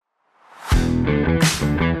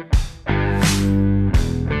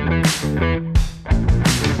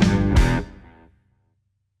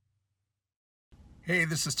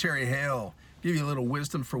this is Terry Hale. Give you a little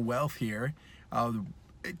wisdom for wealth here.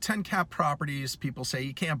 10 cap properties, people say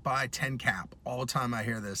you can't buy 10 cap. All the time I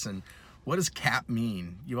hear this. And what does cap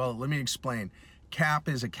mean? Well, let me explain. Cap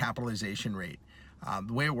is a capitalization rate.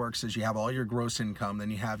 The way it works is you have all your gross income,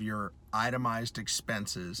 then you have your itemized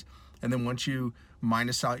expenses, and then once you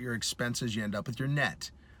minus out your expenses, you end up with your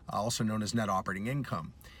net, also known as net operating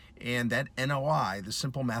income. And that NOI, the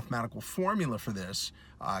simple mathematical formula for this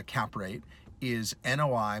cap rate, is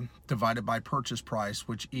NOI divided by purchase price,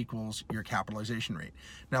 which equals your capitalization rate.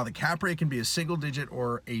 Now, the cap rate can be a single digit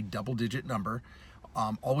or a double digit number.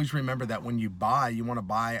 Always remember that when you buy, you want to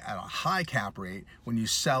buy at a high cap rate. When you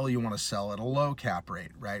sell, you want to sell at a low cap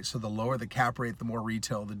rate, right? So the lower the cap rate, the more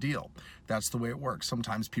retail the deal. That's the way it works.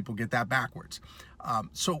 Sometimes people get that backwards.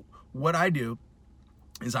 So what I do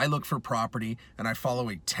is I look for property and I follow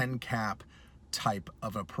a 10 cap type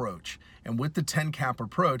of approach. And with the 10 cap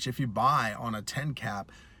approach, if you buy on a 10 cap,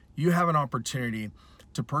 you have an opportunity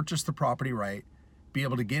to purchase the property right, be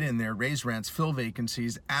able to get in there, raise rents, fill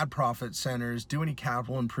vacancies, add profit centers, do any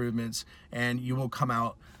capital improvements, and you will come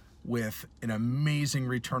out with an amazing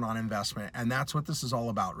return on investment. And that's what this is all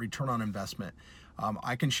about, return on investment.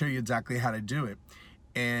 I can show you exactly how to do it.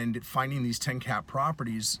 And finding these 10 cap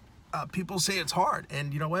properties, people say it's hard.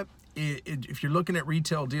 And you know what? If you're looking at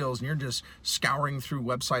retail deals and you're just scouring through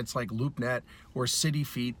websites like LoopNet or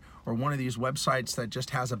CityFeet or one of these websites that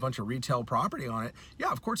just has a bunch of retail property on it,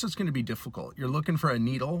 yeah, of course it's going to be difficult. You're looking for a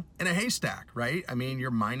needle in a haystack, right? I mean,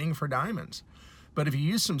 you're mining for diamonds. But if you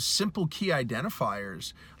use some simple key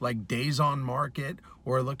identifiers like days on market,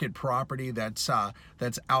 or look at property that's out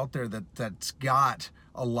there that's got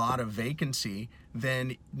a lot of vacancy,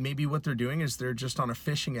 then maybe what they're doing is they're just on a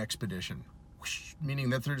fishing expedition, meaning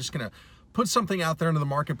that they're just going to put something out there into the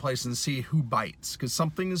marketplace and see who bites, because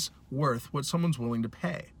something is worth what someone's willing to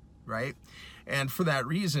pay, right? And for that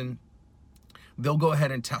reason, they'll go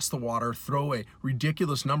ahead and test the water, throw a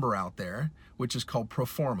ridiculous number out there, which is called pro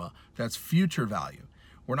forma. That's future value.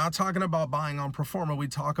 We're not talking about buying on pro forma. We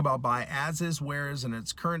talk about buy as is, where is, in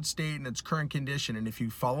its current state and its current condition. And if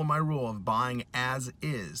you follow my rule of buying as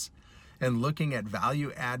is and looking at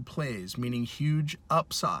value add plays, meaning huge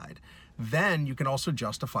upside, then you can also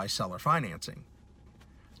justify seller financing.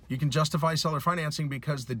 You can justify seller financing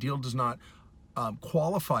because the deal does not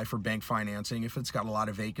qualify for bank financing if it's got a lot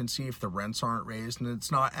of vacancy, if the rents aren't raised, and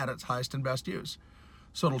it's not at its highest and best use.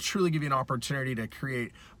 So it'll truly give you an opportunity to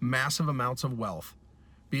create massive amounts of wealth,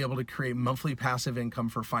 be able to create monthly passive income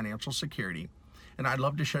for financial security. And I'd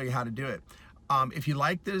love to show you how to do it. If you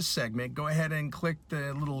like this segment, go ahead and click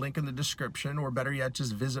the little link in the description, or better yet,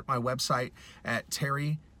 just visit my website at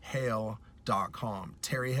terryhale.com,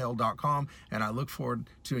 and I look forward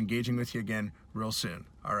to engaging with you again real soon.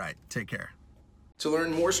 All right, take care. To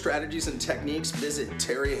learn more strategies and techniques, visit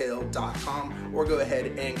terryhale.com or go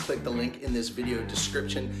ahead and click the link in this video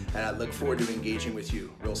description, and I look forward to engaging with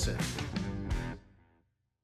you real soon.